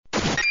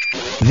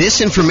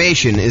This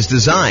information is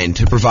designed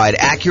to provide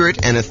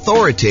accurate and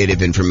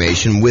authoritative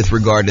information with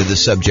regard to the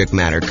subject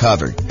matter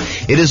covered.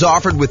 It is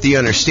offered with the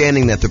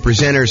understanding that the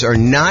presenters are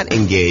not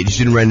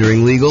engaged in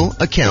rendering legal,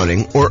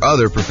 accounting, or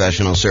other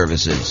professional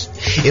services.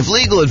 If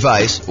legal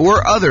advice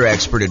or other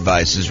expert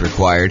advice is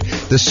required,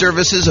 the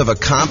services of a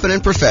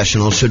competent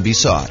professional should be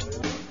sought.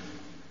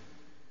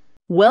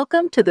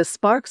 Welcome to the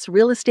Sparks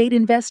Real Estate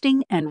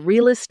Investing and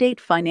Real Estate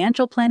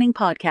Financial Planning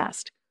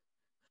Podcast.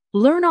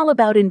 Learn all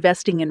about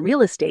investing in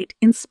real estate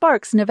in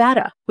Sparks,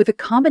 Nevada, with a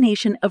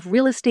combination of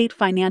real estate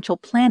financial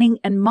planning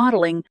and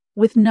modeling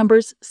with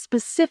numbers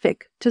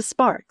specific to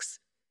Sparks.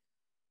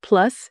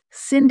 Plus,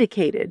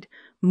 syndicated,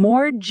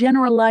 more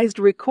generalized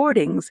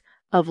recordings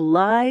of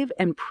live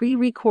and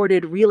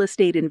pre-recorded real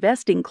estate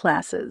investing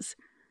classes.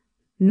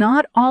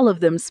 Not all of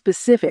them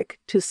specific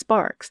to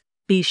Sparks.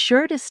 Be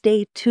sure to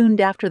stay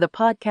tuned after the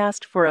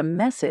podcast for a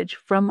message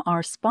from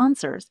our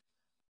sponsors.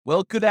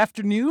 Well, good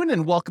afternoon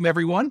and welcome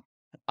everyone.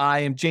 I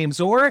am James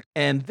Orr,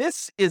 and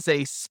this is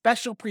a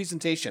special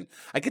presentation.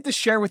 I get to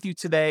share with you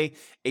today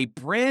a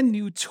brand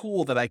new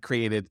tool that I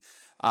created,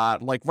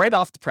 right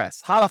off the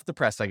press, hot off the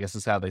press, I guess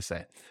is how they say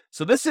it.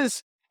 So this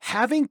is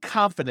having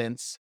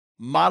confidence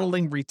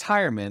modeling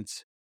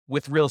retirement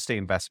with real estate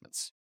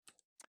investments.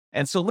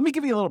 And so let me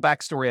give you a little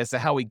backstory as to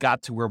how we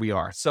got to where we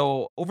are.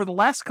 So over the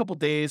last couple of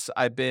days,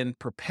 I've been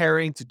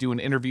preparing to do an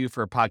interview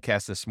for a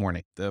podcast this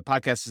morning. The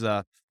podcast is,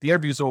 the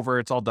interview's over,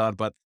 it's all done,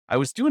 but I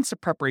was doing some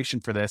preparation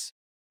for this.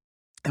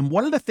 And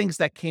one of the things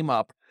that came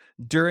up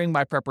during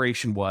my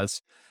preparation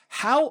was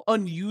how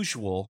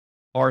unusual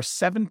are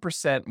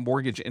 7%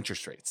 mortgage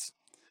interest rates.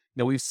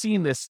 Now, we've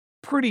seen this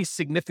pretty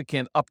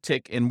significant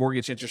uptick in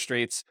mortgage interest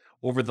rates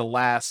over the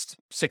last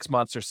 6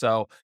 months or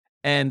so.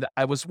 And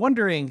I was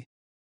wondering,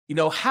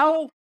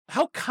 how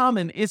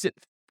common is it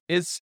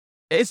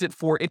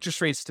for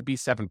interest rates to be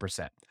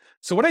 7%?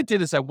 So what I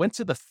did is I went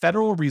to the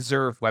Federal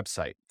Reserve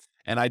website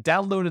and I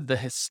downloaded the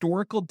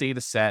historical data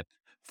set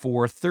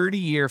for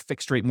 30-year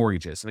fixed-rate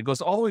mortgages. And it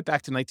goes all the way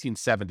back to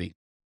 1970.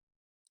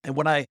 And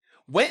when I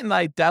went and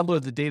I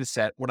downloaded the data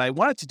set, what I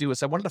wanted to do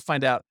is I wanted to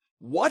find out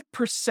what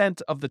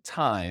percent of the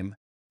time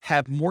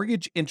have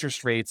mortgage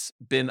interest rates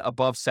been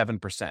above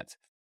 7%.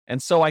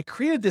 And so I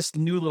created this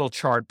new little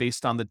chart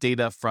based on the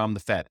data from the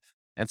Fed.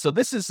 And so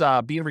this is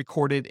being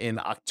recorded in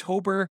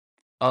October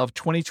of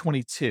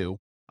 2022,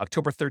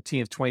 October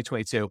 13th,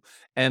 2022.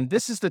 And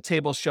this is the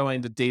table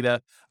showing the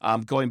data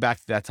going back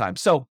to that time.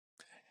 So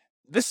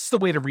this is the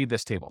way to read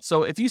this table.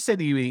 So if you say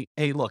to me,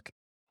 hey, look,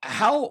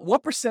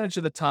 what percentage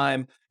of the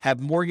time have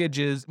mortgage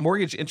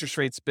interest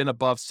rates been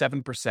above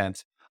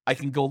 7%? I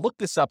can go look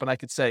this up and I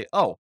could say,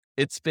 oh,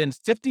 it's been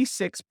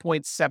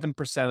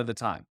 56.7% of the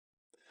time.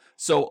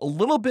 So a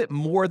little bit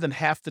more than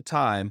half the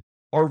time,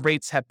 our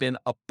rates have been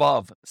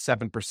above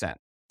 7%,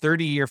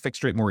 30-year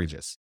fixed rate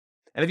mortgages.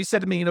 And if you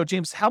said to me,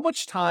 James, how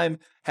much time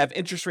have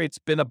interest rates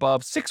been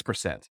above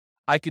 6%?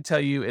 I could tell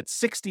you it's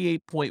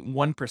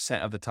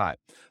 68.1% of the time.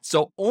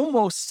 So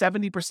almost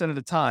 70% of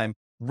the time,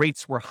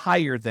 rates were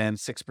higher than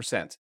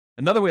 6%.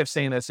 Another way of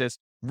saying this is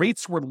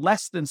rates were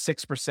less than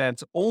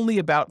 6%, only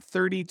about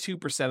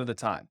 32% of the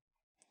time.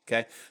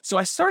 Okay. So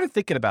I started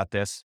thinking about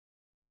this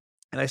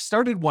and I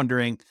started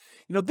wondering,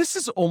 this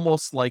is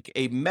almost like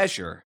a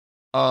measure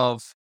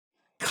of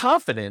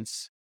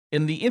confidence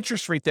in the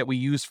interest rate that we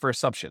use for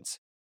assumptions.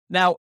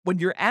 Now, when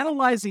you're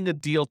analyzing a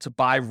deal to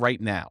buy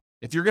right now,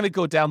 if you're going to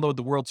go download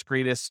the world's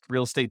greatest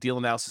real estate deal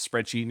analysis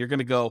spreadsheet and you're going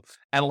to go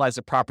analyze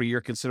a property you're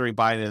considering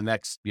buying in the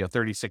next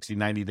 30, 60,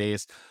 90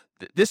 days,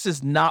 this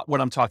is not what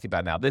I'm talking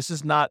about now. This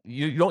is not,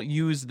 you don't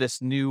use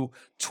this new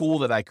tool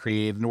that I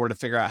created in order to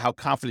figure out how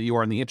confident you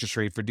are in the interest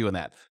rate for doing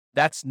that.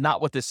 That's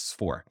not what this is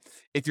for.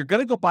 If you're going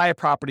to go buy a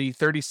property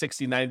 30,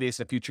 60, 90 days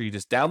in the future, you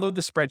just download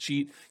the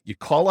spreadsheet, you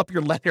call up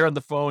your lender on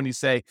the phone, you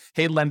say,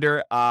 hey,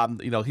 lender,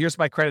 here's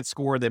my credit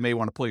score. They may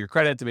want to pull your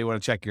credit. They may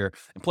want to check your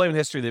employment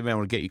history. They may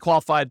want to get you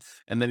qualified.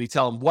 And then you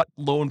tell them what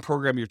loan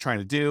program you're trying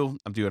to do.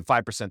 I'm doing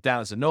 5%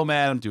 down as a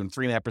nomad. I'm doing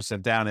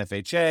 3.5% down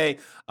FHA.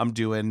 I'm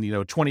doing,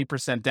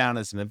 20% down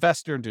as an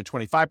investor. I'm doing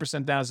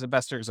 25% down as an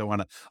investor because I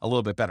want a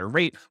little bit better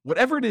rate.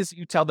 Whatever it is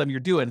you tell them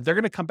you're doing, they're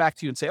going to come back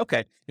to you and say,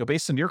 okay,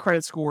 based on your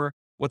credit score,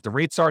 what the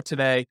rates are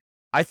today,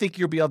 I think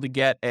you'll be able to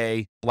get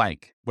a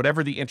blank,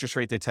 whatever the interest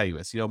rate they tell you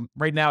is.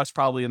 Right now it's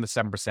probably in the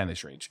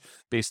 7% range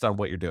based on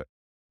what you're doing.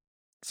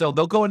 So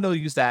they'll go and they'll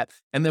use that.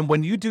 And then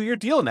when you do your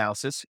deal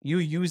analysis, you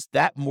use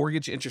that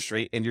mortgage interest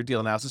rate in your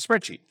deal analysis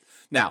spreadsheet.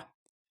 Now,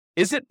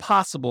 is it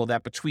possible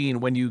that between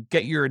when you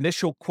get your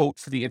initial quote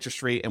for the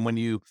interest rate and when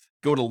you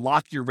go to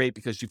lock your rate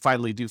because you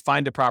finally do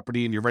find a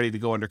property and you're ready to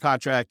go under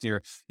contract,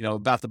 you're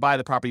about to buy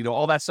the property,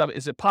 all that stuff,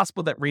 is it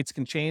possible that rates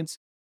can change?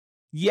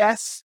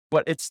 Yes,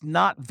 but it's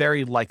not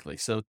very likely.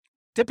 So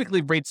typically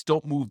rates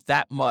don't move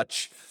that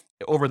much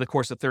over the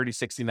course of 30,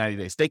 60, 90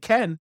 days. They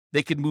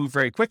could move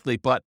very quickly,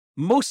 but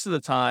most of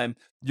the time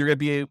you're going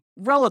to be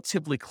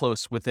relatively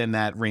close within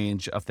that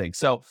range of things.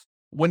 So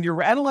when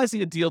you're analyzing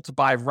a deal to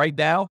buy right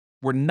now,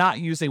 we're not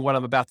using what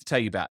I'm about to tell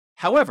you about.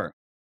 However,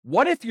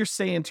 what if you're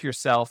saying to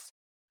yourself,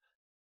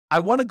 I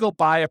want to go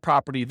buy a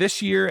property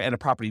this year and a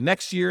property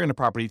next year and a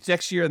property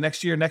next year,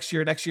 next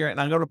year,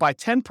 and I'm going to buy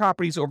 10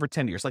 properties over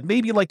 10 years. Like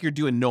maybe like you're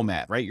doing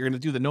Nomad, right? You're going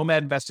to do the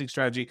Nomad investing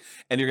strategy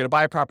and you're going to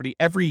buy a property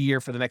every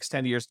year for the next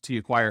 10 years to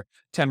acquire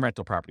 10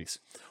 rental properties.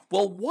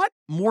 Well, what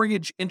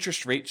mortgage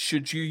interest rate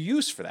should you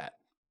use for that?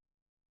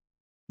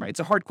 Right?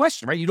 It's a hard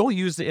question, right? You don't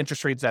use the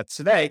interest rates that's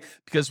today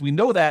because we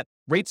know that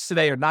rates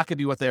today are not going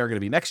to be what they are going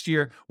to be next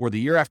year or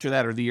the year after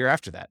that or the year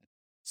after that.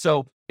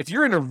 So if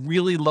you're in a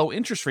really low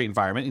interest rate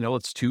environment,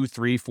 it's 2,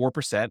 3,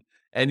 4%,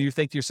 and you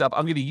think to yourself,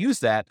 I'm going to use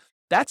that,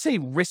 that's a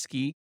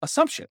risky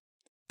assumption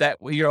that,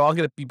 I'm going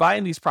to be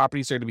buying these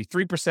properties. They're going to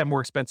be 3% more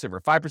expensive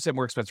or 5%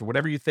 more expensive,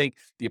 whatever you think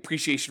the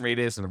appreciation rate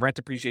is and the rent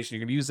appreciation,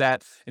 you're going to use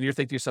that. And you're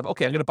thinking to yourself,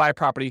 okay, I'm going to buy a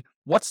property.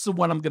 What's the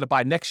one I'm going to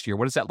buy next year?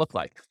 What does that look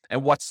like?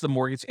 And what's the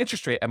mortgage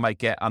interest rate I might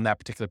get on that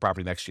particular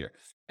property next year?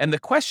 And the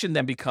question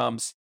then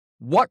becomes,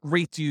 what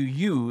rate do you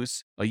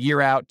use a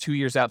year out, 2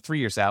 years out, 3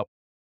 years out?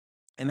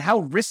 And how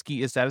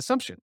risky is that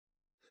assumption?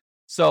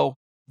 So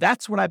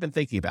that's what I've been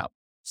thinking about.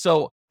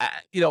 So,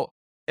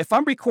 if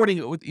I'm recording,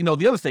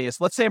 the other thing is,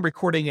 let's say I'm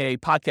recording a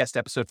podcast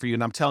episode for you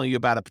and I'm telling you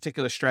about a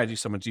particular strategy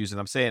someone's using.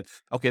 I'm saying,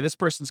 okay, this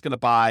person's going to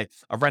buy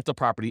a rental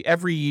property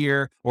every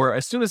year, or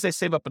as soon as they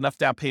save up enough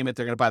down payment,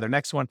 they're going to buy their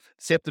next one.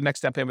 Save up the next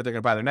down payment, they're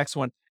going to buy their next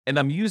one. And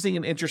I'm using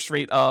an interest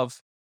rate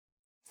of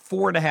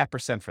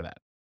 4.5% for that.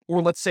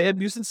 Or let's say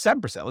I'm using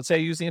 7%. Let's say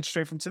I'm using the interest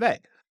rate from today.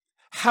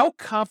 How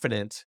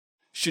confident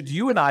should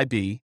you and I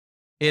be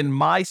in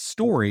my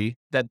story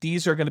that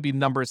these are going to be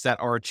numbers that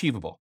are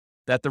achievable,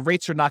 that the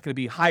rates are not going to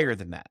be higher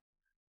than that?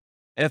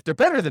 And if they're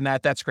better than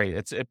that, that's great.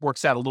 It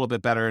works out a little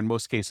bit better in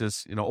most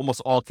cases,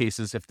 almost all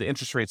cases. If the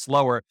interest rate's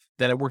lower,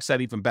 then it works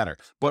out even better.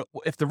 But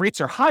if the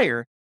rates are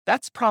higher,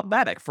 that's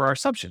problematic for our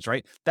assumptions,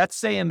 right? That's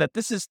saying that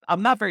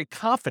I'm not very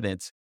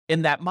confident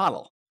in that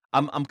model.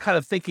 I'm kind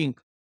of thinking,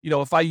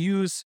 if I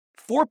use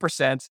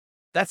 4%,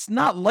 that's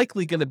not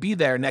likely going to be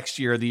there next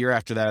year or the year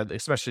after that,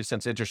 especially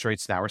since interest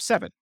rates now are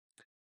 7.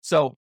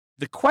 So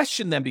the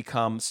question then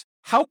becomes,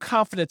 how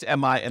confident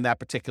am I in that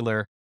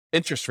particular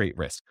interest rate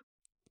risk?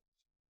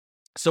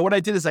 So what I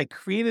did is I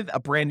created a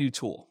brand new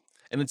tool,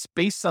 and it's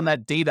based on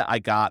that data I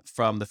got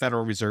from the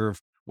Federal Reserve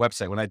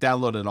website. When I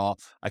downloaded it all,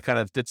 I kind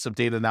of did some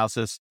data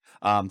analysis,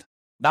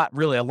 not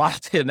really a lot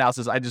of data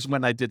analysis. I just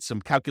went and I did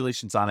some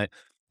calculations on it.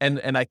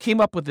 And I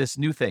came up with this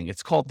new thing.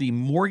 It's called the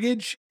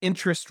Mortgage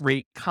Interest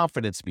Rate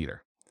Confidence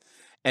Meter.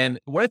 And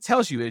what it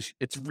tells you is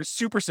it's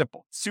super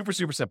simple, super,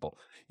 super simple.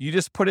 You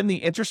just put in the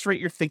interest rate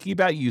you're thinking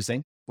about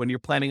using when you're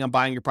planning on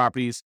buying your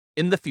properties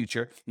in the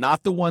future,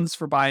 not the ones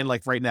for buying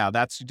like right now.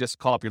 That's, you just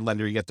call up your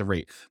lender, you get the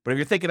rate. But if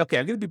you're thinking, okay,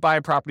 I'm going to be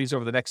buying properties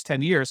over the next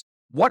 10 years,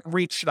 what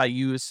rate should I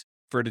use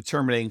for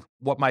determining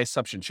what my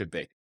assumption should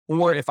be?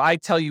 Or if I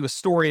tell you a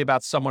story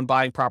about someone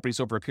buying properties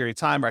over a period of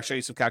time, or I show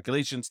you some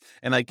calculations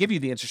and I give you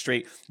the interest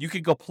rate, you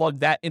could go plug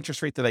that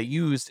interest rate that I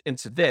used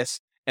into this,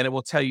 and it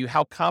will tell you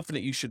how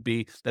confident you should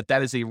be that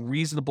that is a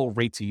reasonable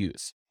rate to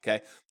use.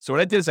 Okay. So what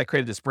I did is I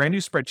created this brand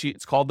new spreadsheet.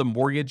 It's called the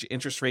Mortgage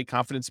Interest Rate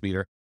Confidence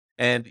Meter.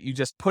 And you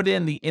just put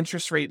in the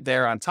interest rate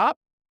there on top,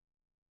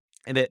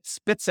 and it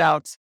spits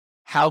out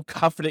how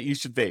confident you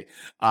should be,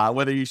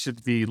 whether you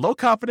should be low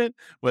confident,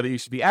 whether you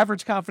should be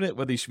average confident,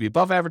 whether you should be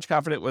above average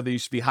confident, whether you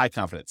should be high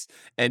confidence.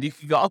 And you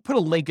can go, I'll put a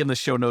link in the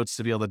show notes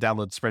to be able to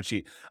download the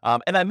spreadsheet.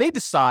 And I may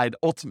decide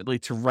ultimately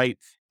to write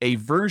a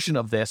version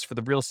of this for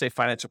the Real Estate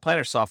Financial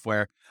Planner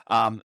software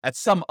at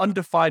some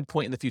undefined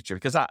point in the future,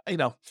 because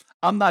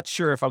I'm not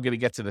sure if I'm going to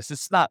get to this.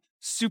 It's not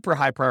super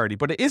high priority,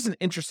 but it is an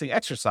interesting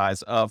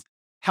exercise of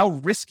how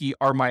risky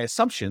are my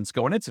assumptions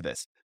going into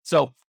this.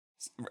 So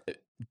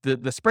the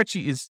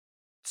spreadsheet is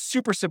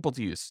super simple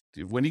to use.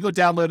 When you go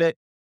download it,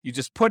 you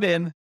just put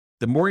in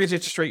the mortgage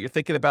interest rate you're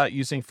thinking about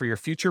using for your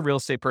future real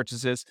estate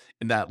purchases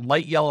in that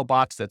light yellow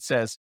box that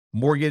says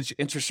mortgage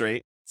interest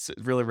rate. It's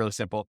really, really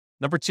simple.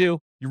 Number 2,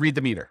 you read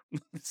the meter.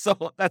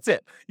 So that's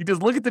it. You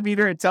just look at the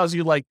meter. It tells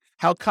you like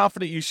how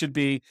confident you should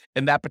be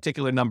in that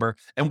particular number.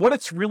 And what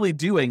it's really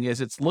doing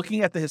is it's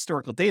looking at the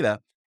historical data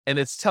and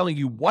it's telling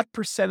you what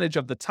percentage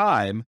of the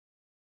time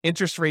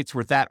interest rates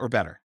were that or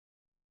better.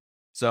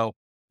 So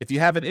if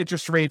you have an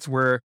interest rates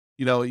where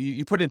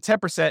you put in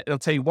 10%, it'll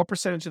tell you what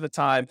percentage of the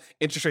time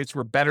interest rates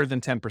were better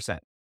than 10%.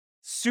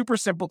 Super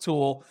simple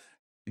tool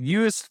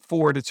used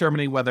for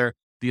determining whether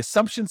the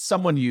assumptions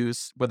someone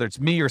used, whether it's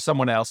me or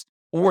someone else,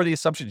 or the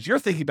assumptions you're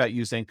thinking about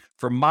using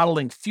for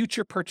modeling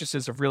future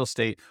purchases of real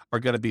estate are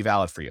going to be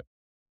valid for you.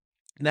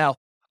 Now,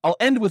 I'll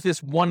end with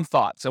this one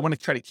thought. So I want to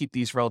try to keep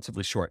these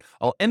relatively short.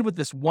 I'll end with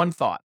this one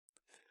thought.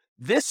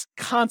 This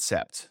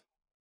concept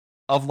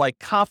of like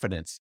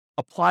confidence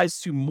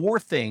applies to more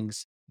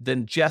things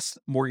than just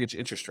mortgage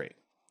interest rate.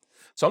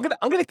 So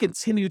I'm going to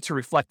continue to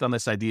reflect on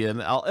this idea,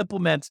 and I'll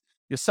implement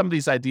some of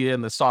these ideas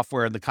in the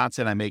software and the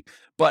content I make.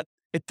 But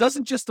it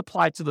doesn't just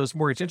apply to those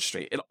mortgage interest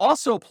rate. It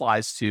also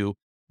applies to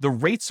the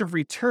rates of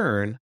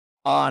return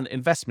on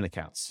investment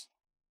accounts.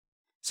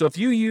 So if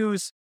you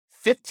use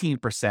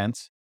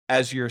 15%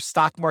 as your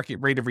stock market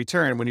rate of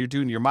return when you're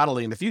doing your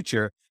modeling in the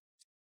future,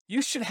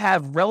 you should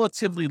have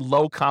relatively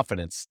low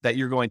confidence that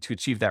you're going to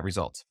achieve that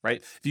result,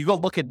 right? If you go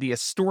look at the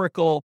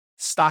historical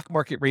stock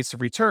market rates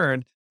of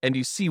return and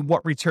you see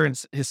what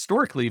returns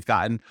historically you've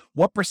gotten,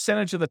 what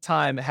percentage of the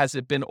time has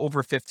it been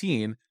over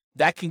 15?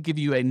 That can give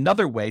you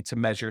another way to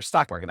measure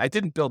stock market. I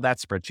didn't build that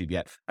spreadsheet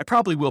yet. I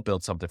probably will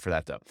build something for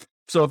that though.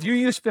 So if you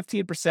use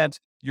 15%,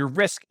 your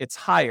risk, it's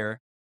higher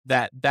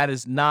that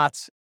is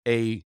not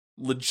a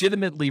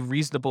legitimately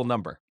reasonable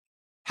number.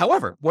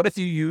 However, what if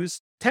you use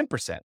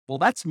 10%? Well,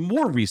 that's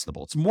more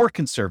reasonable. It's more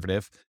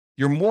conservative.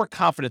 You're more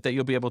confident that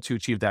you'll be able to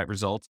achieve that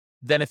result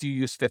than if you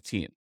use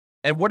 15.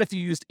 And what if you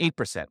used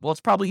 8%? Well,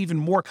 it's probably even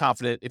more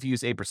confident if you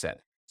use 8%.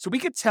 So we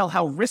could tell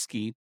how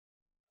risky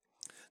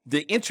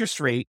the interest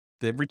rate,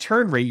 the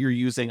return rate you're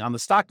using on the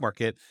stock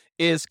market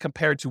is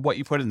compared to what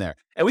you put in there.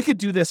 And we could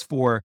do this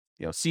for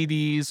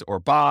CDs or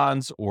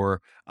bonds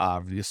or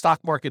the stock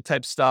market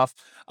type stuff.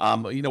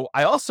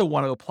 I also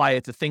want to apply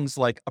it to things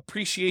like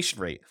appreciation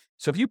rate.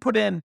 So if you put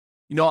in,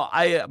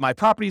 my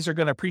properties are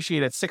going to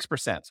appreciate at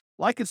 6%.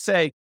 Well, I could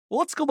say, well,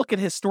 let's go look at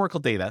historical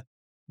data.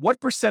 What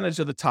percentage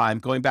of the time,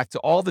 going back to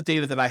all the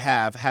data that I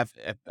have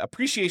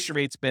appreciation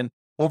rates been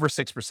over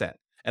 6%?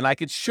 And I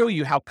could show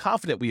you how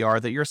confident we are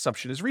that your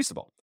assumption is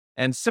reasonable.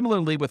 And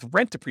similarly with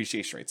rent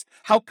appreciation rates,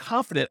 how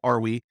confident are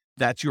we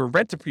that your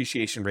rent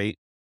appreciation rate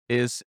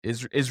is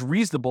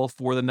reasonable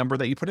for the number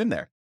that you put in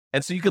there?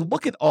 And so you can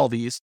look at all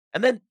these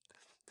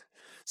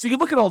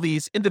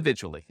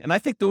individually. And I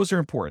think those are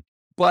important.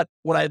 But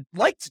what I'd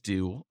like to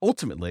do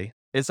ultimately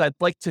is I'd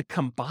like to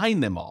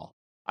combine them all.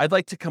 I'd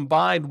like to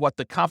combine what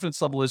the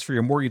confidence level is for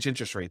your mortgage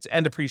interest rates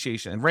and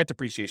appreciation and rent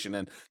appreciation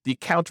and the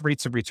account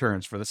rates of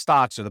returns for the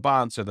stocks or the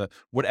bonds or the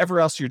whatever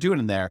else you're doing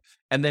in there,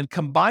 and then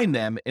combine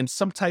them in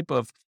some type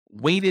of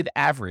weighted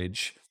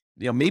average,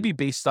 maybe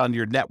based on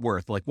your net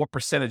worth, like what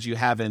percentage you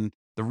have in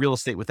the real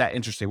estate with that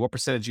interest rate, what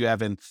percentage you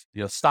have in,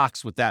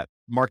 stocks with that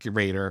market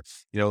rate, or,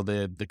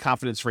 the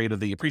confidence rate or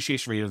the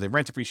appreciation rate or the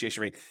rent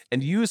appreciation rate,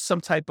 and use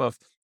some type of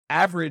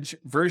average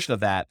version of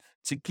that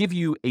to give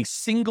you a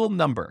single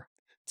number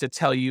to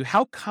tell you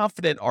how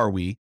confident are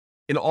we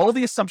in all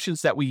the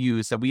assumptions that we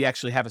use that we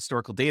actually have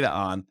historical data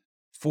on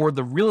for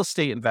the real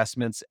estate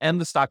investments and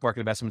the stock market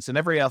investments and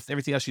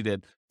everything else you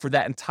did for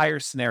that entire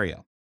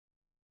scenario.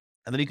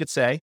 And then you could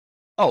say,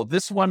 oh,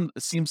 this one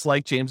seems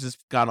like James has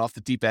gone off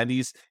the deep end.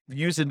 He's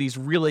using these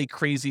really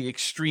crazy,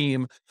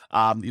 extreme,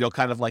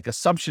 kind of like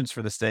assumptions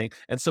for this thing.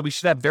 And so we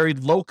should have very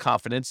low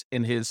confidence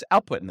in his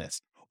output in this.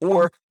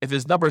 Or if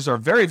his numbers are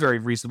very, very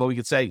reasonable, we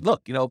could say,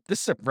 look,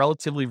 this is a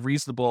relatively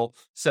reasonable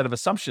set of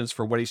assumptions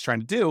for what he's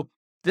trying to do.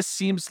 This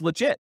seems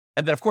legit.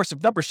 And then, of course,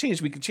 if numbers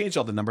change, we can change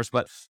all the numbers.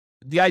 But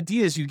the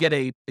idea is you get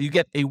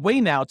a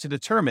way now to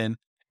determine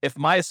if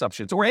my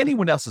assumptions or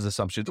anyone else's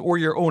assumptions or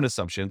your own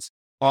assumptions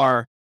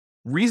are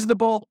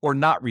reasonable or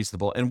not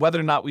reasonable, and whether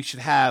or not we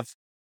should have,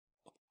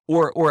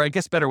 or I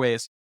guess better way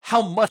is,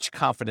 how much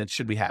confidence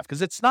should we have?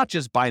 Because it's not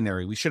just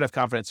binary. We should have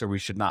confidence or we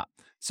should not.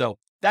 So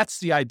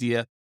that's the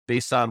idea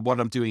based on what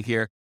I'm doing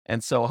here.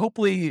 And so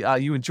hopefully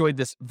you enjoyed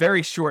this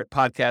very short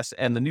podcast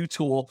and the new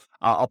tool.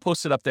 I'll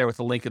post it up there with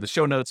a link in the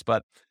show notes.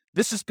 But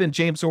this has been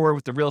James Orr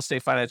with the Real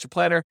Estate Financial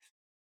Planner.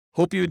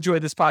 Hope you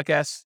enjoyed this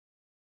podcast.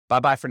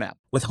 Bye-bye for now.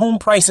 With home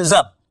prices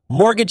up,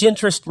 mortgage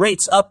interest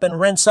rates up, and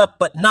rents up,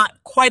 but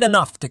not quite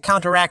enough to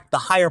counteract the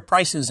higher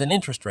prices and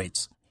interest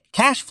rates,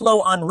 cash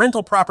flow on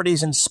rental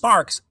properties in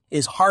Sparks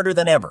is harder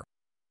than ever.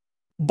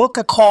 Book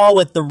a call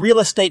with the Real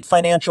Estate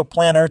Financial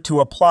Planner to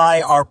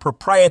apply our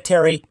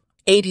proprietary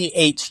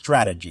 88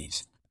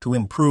 strategies to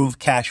improve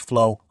cash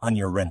flow on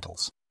your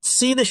rentals.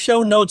 See the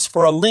show notes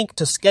for a link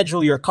to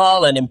schedule your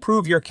call and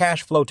improve your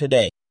cash flow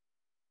today.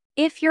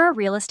 If you're a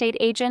real estate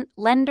agent,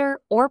 lender,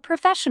 or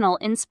professional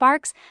in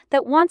Sparks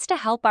that wants to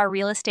help our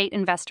real estate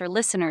investor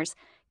listeners,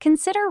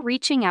 consider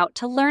reaching out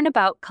to learn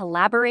about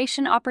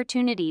collaboration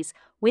opportunities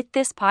with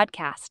this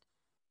podcast.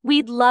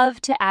 We'd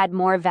love to add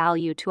more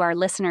value to our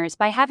listeners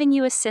by having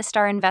you assist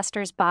our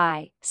investors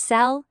buy,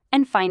 sell,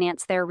 and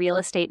finance their real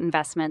estate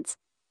investments.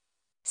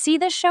 See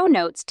the show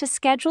notes to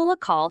schedule a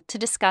call to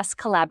discuss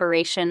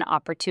collaboration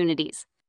opportunities.